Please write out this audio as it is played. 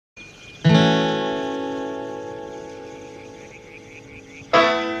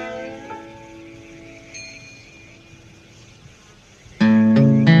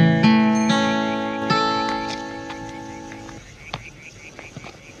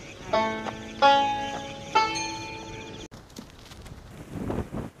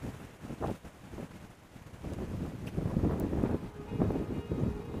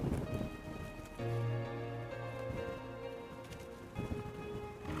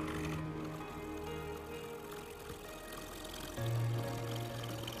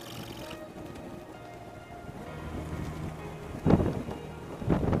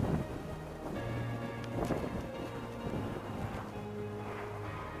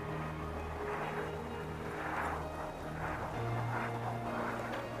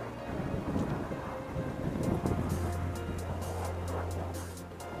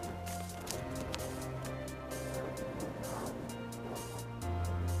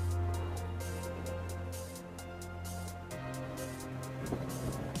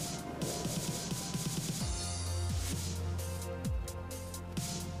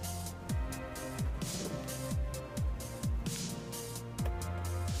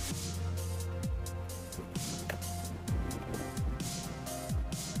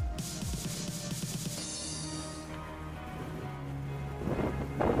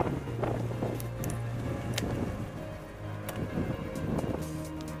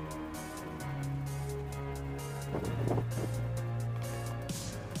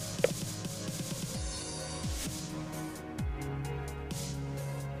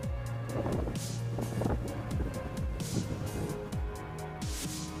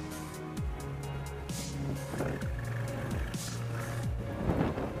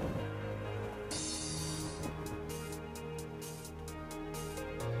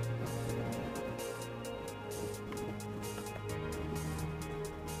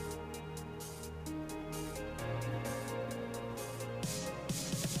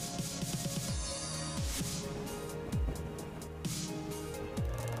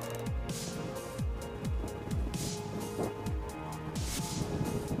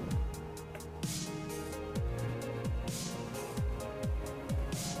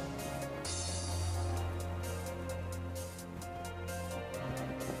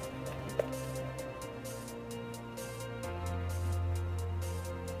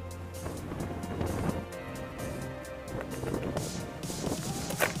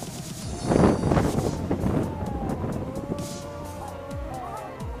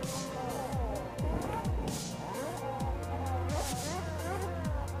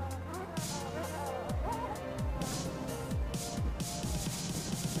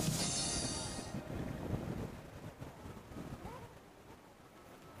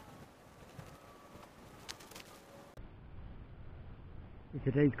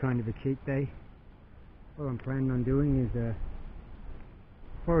Today's kind of a cheat day. What I'm planning on doing is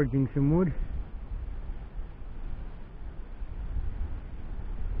foraging some wood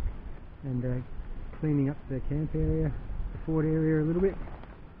and cleaning up the camp area, the fort area a little bit.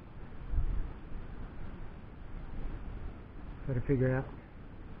 Got to figure out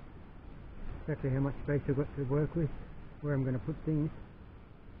exactly how much space I've got to work with, where I'm going to put things.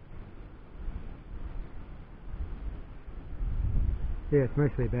 Yeah, it's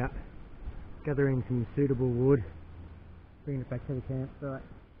mostly about gathering some suitable wood, bringing it back to the campsite,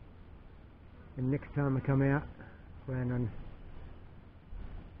 and next time I come out, plan on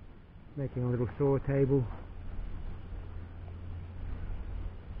making a little saw table.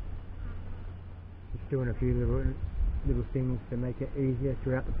 Just doing a few little things to make it easier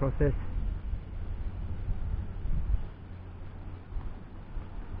throughout the process.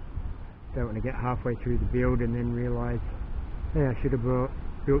 Don't want to get halfway through the build and then realise, hey, I should have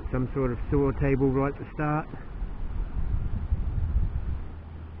built some sort of saw table right at the start.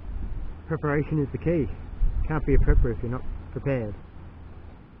 Preparation is the key. Can't be a prepper if you're not prepared.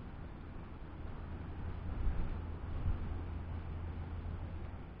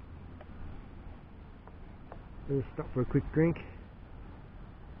 So just stop for a quick drink.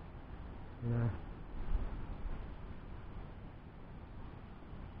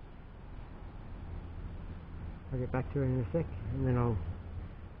 I'll get back to it in a sec, and then I'll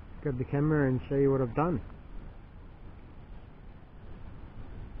grab the camera and show you what I've done.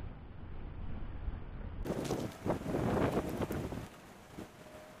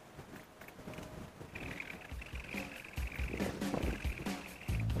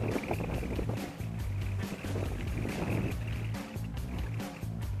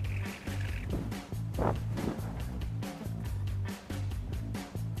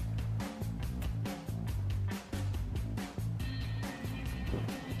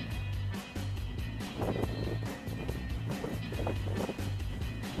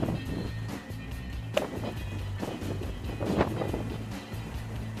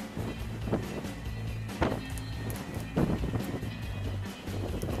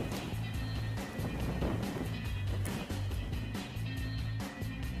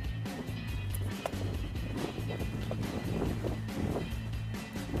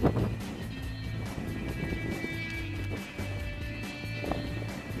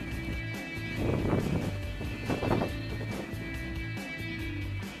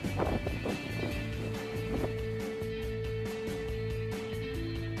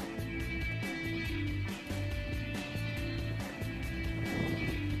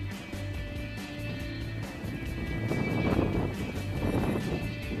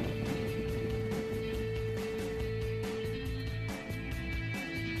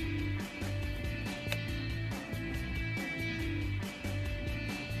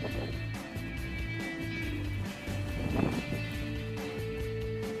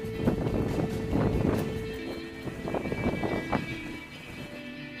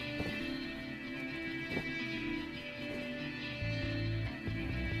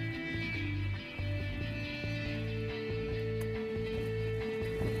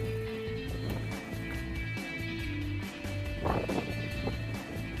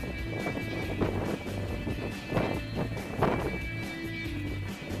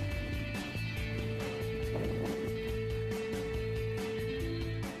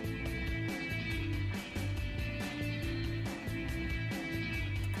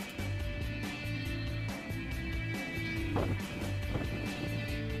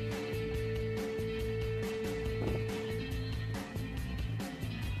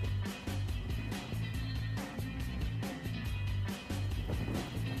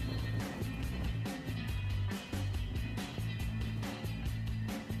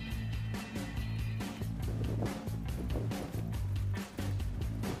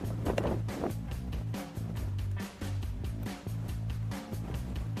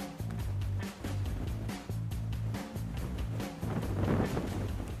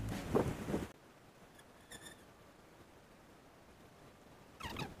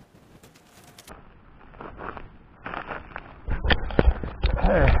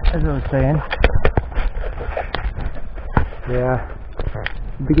 As I was saying, the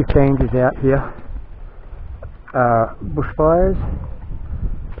biggest dangers out here are bushfires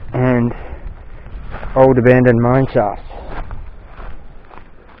and old abandoned mine shafts.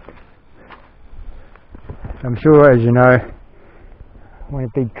 I'm sure, as you know, when a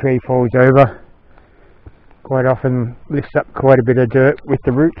big tree falls over, quite often lifts up quite a bit of dirt with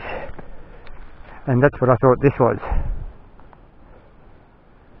the roots, and that's what I thought this was.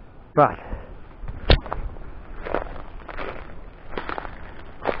 But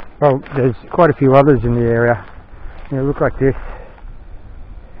Well, there's quite a few others in the area. They look like this.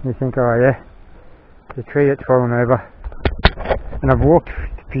 You think, oh yeah, the tree that's fallen over. And I've walked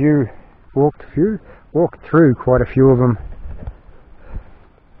through quite a few of them.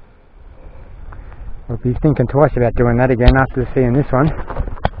 I'll be thinking twice about doing that again after seeing this one.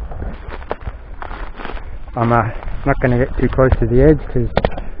 I'm not going to get too close to the edge because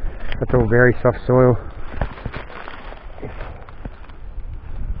that's all very soft soil.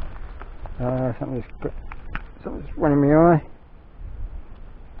 Something's one in my eye.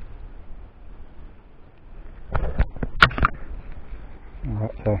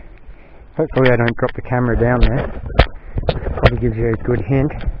 Alright, so hopefully I don't drop the camera down there. Probably gives you a good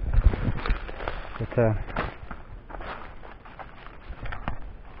hint. But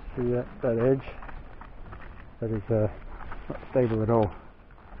see that edge? That is not stable at all.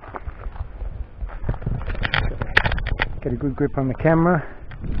 Get a good grip on the camera.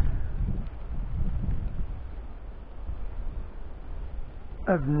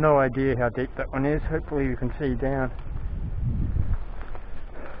 I have no idea how deep that one is. Hopefully you can see down.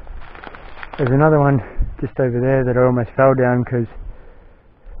 There's another one just over there that I almost fell down because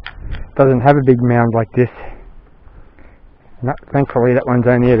it doesn't have a big mound like this. No, thankfully that one's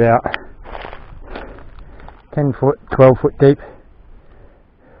only about 10 foot, 12 foot deep.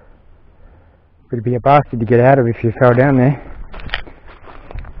 But it'd be a bastard to get out of if you fell down there.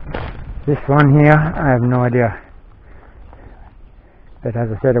 This one here, I have no idea. But as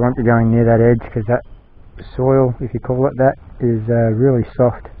I said, I won't be going near that edge because that soil, if you call it that, is really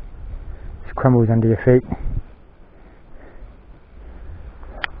soft. It crumbles under your feet.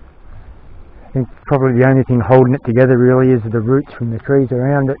 I think probably the only thing holding it together really is the roots from the trees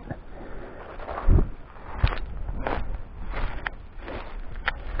around it.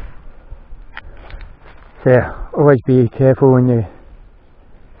 So always be careful when you're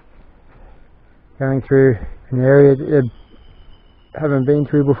going through an area that you haven't been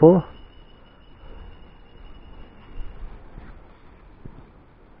through before.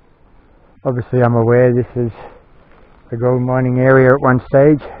 Obviously I'm aware this is a gold mining area at one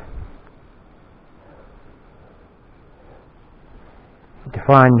stage. To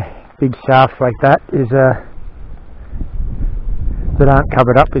find big shafts like that is that aren't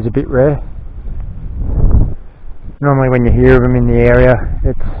covered up is a bit rare. Normally when you hear of them in the area,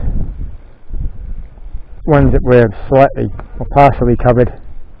 it's ones that were slightly or partially covered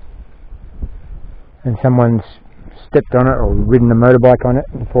and someone's stepped on it or ridden a motorbike on it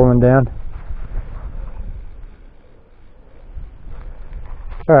and fallen down.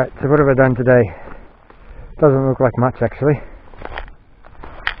 Alright, so what have I done today? Doesn't look like much actually.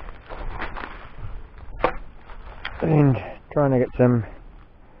 And trying to get some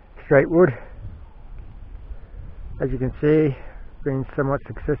straight wood. As you can see, been somewhat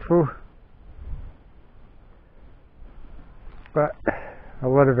successful, but a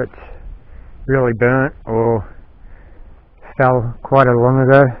lot of it's really burnt or fell quite a long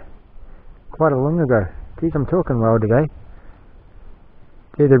ago. Geez, I'm talking well today.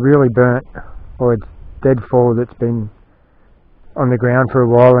 It's either really burnt or it's deadfall that's been on the ground for a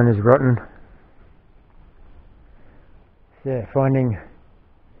while and is rotten. Yeah, finding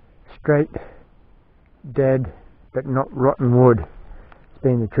straight, dead, but not rotten wood has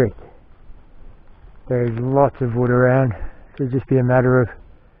been the trick. There's lots of wood around, so it'll just be a matter of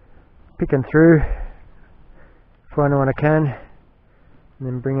picking through, finding what I can, and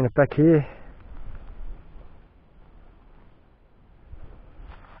then bringing it back here.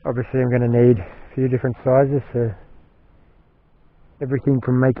 Obviously I'm going to need a few different sizes, so everything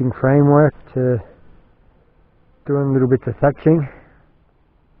from making framework to doing little bits of thatching.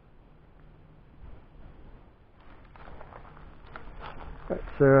 But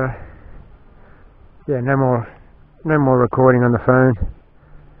yeah, no more recording on the phone.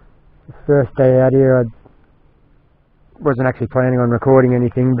 The first day out here I wasn't actually planning on recording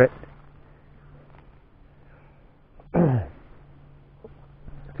anything, but I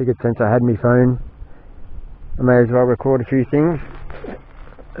figured since I had my phone I may as well record a few things.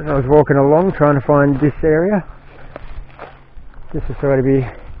 As I was walking along trying to find this area, this is sort of be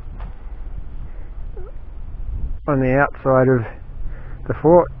on the outside of the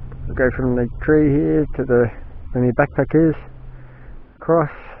fort. We'll go from the tree here to where my backpack is,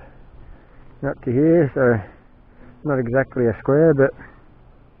 across and up to here, so not exactly a square but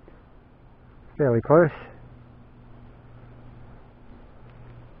fairly close.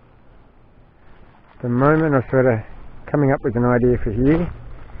 At the moment I'm sort of coming up with an idea for here.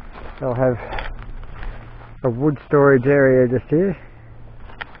 I'll have a wood storage area just here,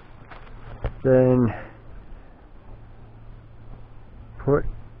 then put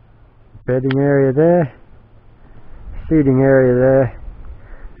bedding area there, seating area there,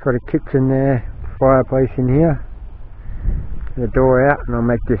 got a kitchen there, fireplace in here, and a door out, and I'll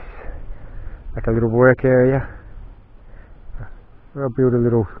make this like a little work area. I'll build a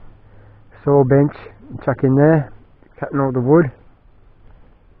little saw bench and chuck in there, cutting all the wood.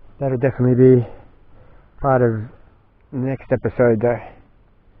 That'll definitely be part of the next episode though,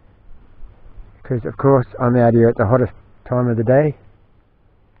 because of course I'm out here at the hottest time of the day,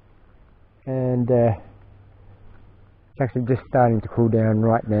 and it's actually just starting to cool down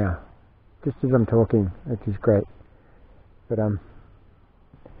right now, just as I'm talking, which is great. But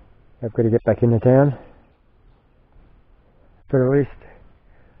I've got to get back into town, but at least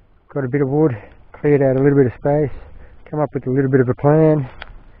got a bit of wood, cleared out a little bit of space, come up with a little bit of a plan,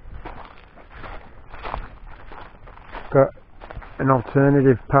 got an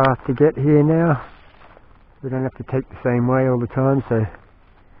alternative path to get here now. We don't have to take the same way all the time, so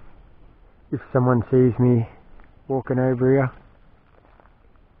if someone sees me walking over here,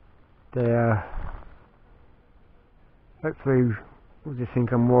 they hopefully will just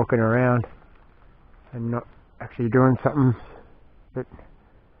think I'm walking around and not actually doing something. But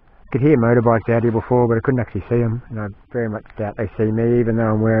I could hear motorbikes out here before, but I couldn't actually see them, and I very much doubt they see me, even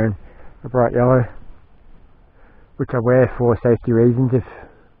though I'm wearing a bright yellow, which I wear for safety reasons. If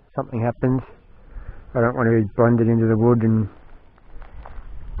something happens, I don't want to be blended into the wood and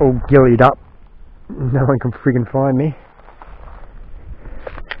all gillied up. No one can friggin' find me.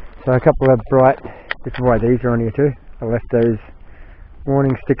 So a couple of bright, this is why these are on here too. I left those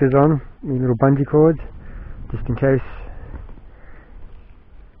warning stickers on, these little bungee cords, just in case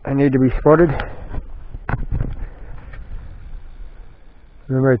I need to be spotted.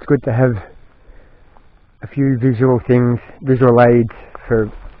 Remember, it's good to have a few visual things, visual aids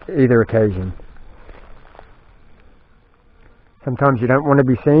for either occasion. Sometimes you don't want to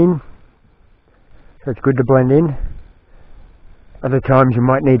be seen, so it's good to blend in. Other times you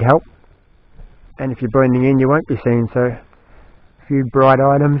might need help, and if you're blending in you won't be seen, so a few bright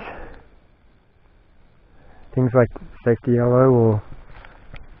items, things like safety yellow or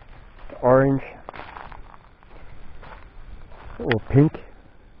orange or pink.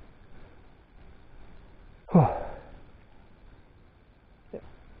 Well,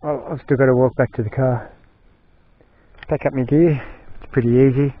 I've still got to walk back to the car, pack up my gear. It's pretty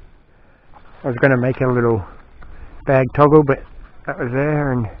easy. I was going to make a little bag toggle, but that was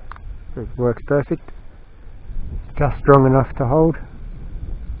there and it works perfect. Just strong enough to hold,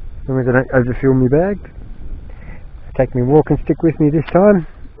 as long as I don't overfill my bag. I take my walking stick with me this time,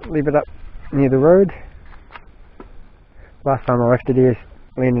 leave it up near the road. Last time I left it here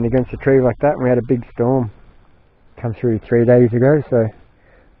leaning against a tree like that, and we had a big storm come through 3 days ago, so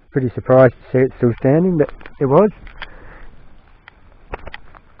pretty surprised to see it still standing, but it was.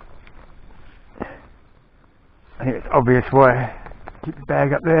 I think it's obvious why I keep the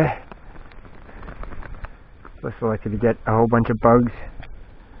bag up there. Less likely to get a whole bunch of bugs.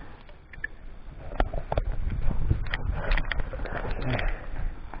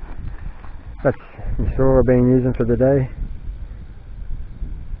 That's the saw I've been using for the day.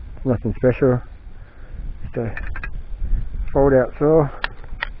 Nothing special. Just a fold out saw.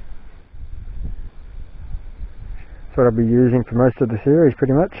 That's what I'll be using for most of the series,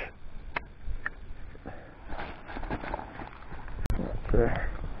 pretty much.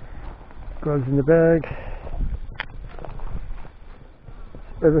 Gloves in the bag.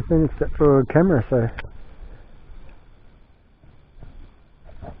 Everything except for camera, so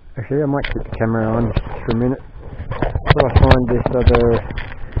actually I might keep the camera on for a minute till I find this other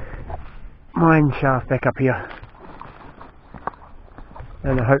mine shaft back up here,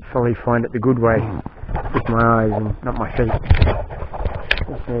 and I hopefully find it the good way with my eyes and not my feet.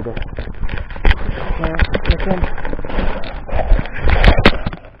 Just need to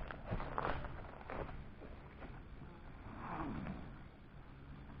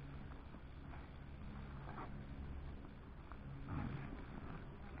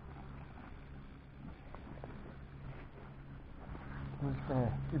I'm just going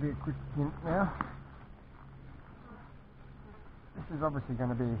to give you a quick hint now. This is obviously going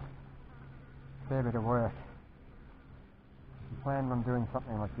to be a fair bit of work. If you plan on doing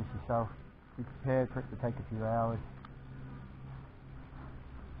something like this yourself, be prepared for it to take a few hours.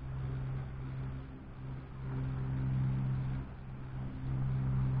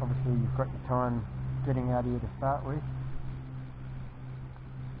 Obviously you've got your time getting out here to start with,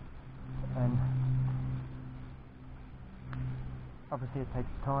 and obviously it takes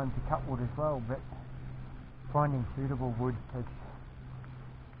time to cut wood as well, but finding suitable wood takes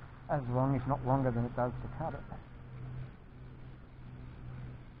as long, if not longer, than it does to cut it.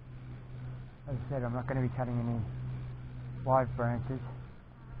 As I said, I'm not going to be cutting any live branches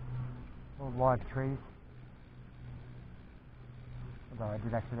or live trees. Although I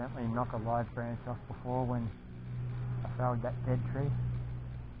did accidentally knock a live branch off before when I felled that dead tree.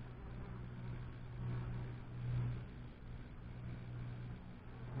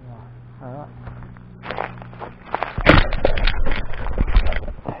 Yeah, alright.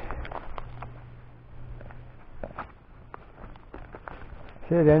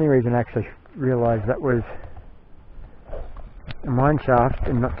 So the only reason I actually realised that was a mine shaft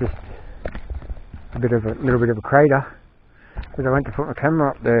and not just a little bit of a crater, because I went to put my camera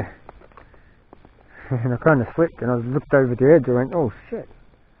up there and I kind of slipped and I looked over the edge. I went, oh shit,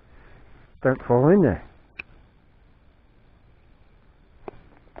 don't fall in there.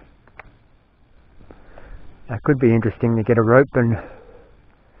 That could be interesting to get a rope and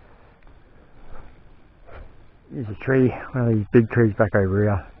use a tree, one of these big trees back over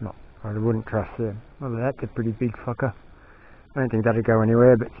here. No, I wouldn't trust them. Well, that's a pretty big fucker. I don't think that'd go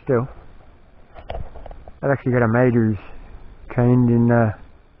anywhere, but still. I've actually got a mate who's trained in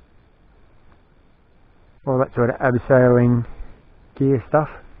all that sort of abseiling gear stuff.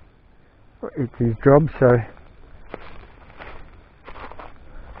 It's his job, so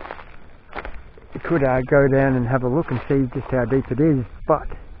you could go down and have a look and see just how deep it is, but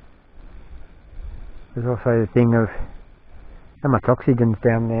there's also the thing of how much oxygen's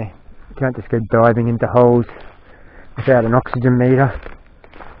down there. You can't just go diving into holes without an oxygen meter.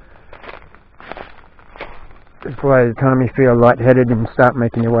 Because by the time you feel lightheaded and start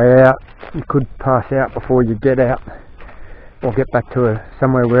making your way out, you could pass out before you get out, or get back to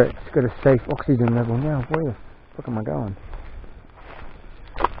somewhere where it's got a safe oxygen level. Now, where the fuck am I going?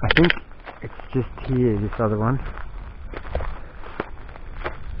 I think it's just here, this other one.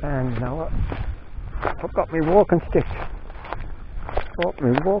 And you know what? I forgot my walking stick.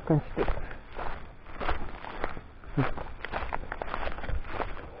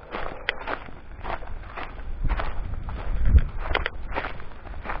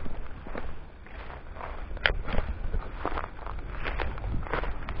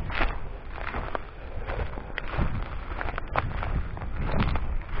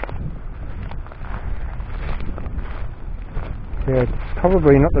 Yeah, it's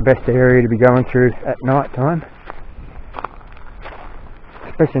probably not the best area to be going through at night time,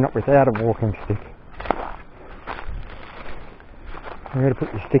 especially not without a walking stick. You got to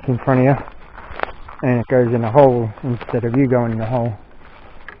put your stick in front of you and it goes in a hole instead of you going in the hole.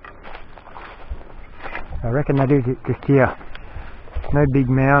 I reckon that is it just here. No big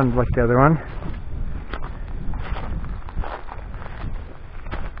mound like the other one.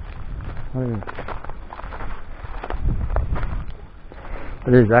 I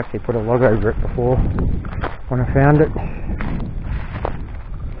did actually put a log over it before when I found it.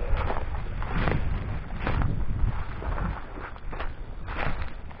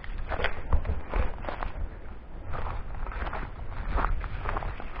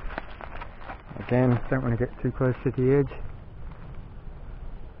 Again, don't want to get too close to the edge.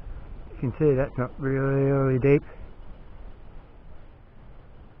 You can see that's not really deep.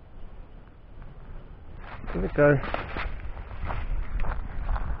 Give it a go.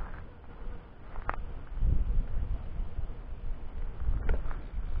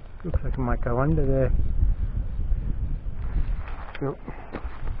 Looks like it might go under there. Yep.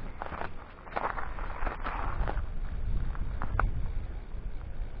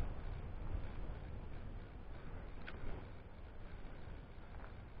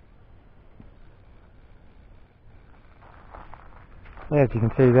 As you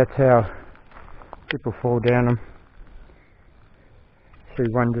can see, that's how people fall down them. See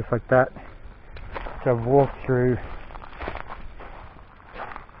one just like that. So I've walked through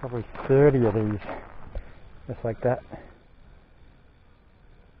probably 30 of these, just like that.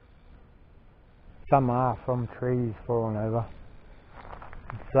 Some are from trees falling over.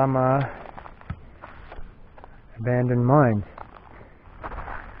 Some are abandoned mines.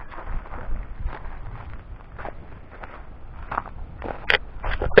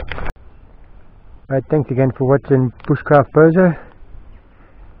 Right, thanks again for watching Bushcraft Bozo.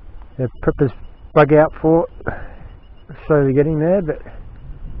 The purpose bug out fort. Slowly getting there, but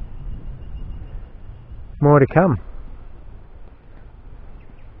more to come.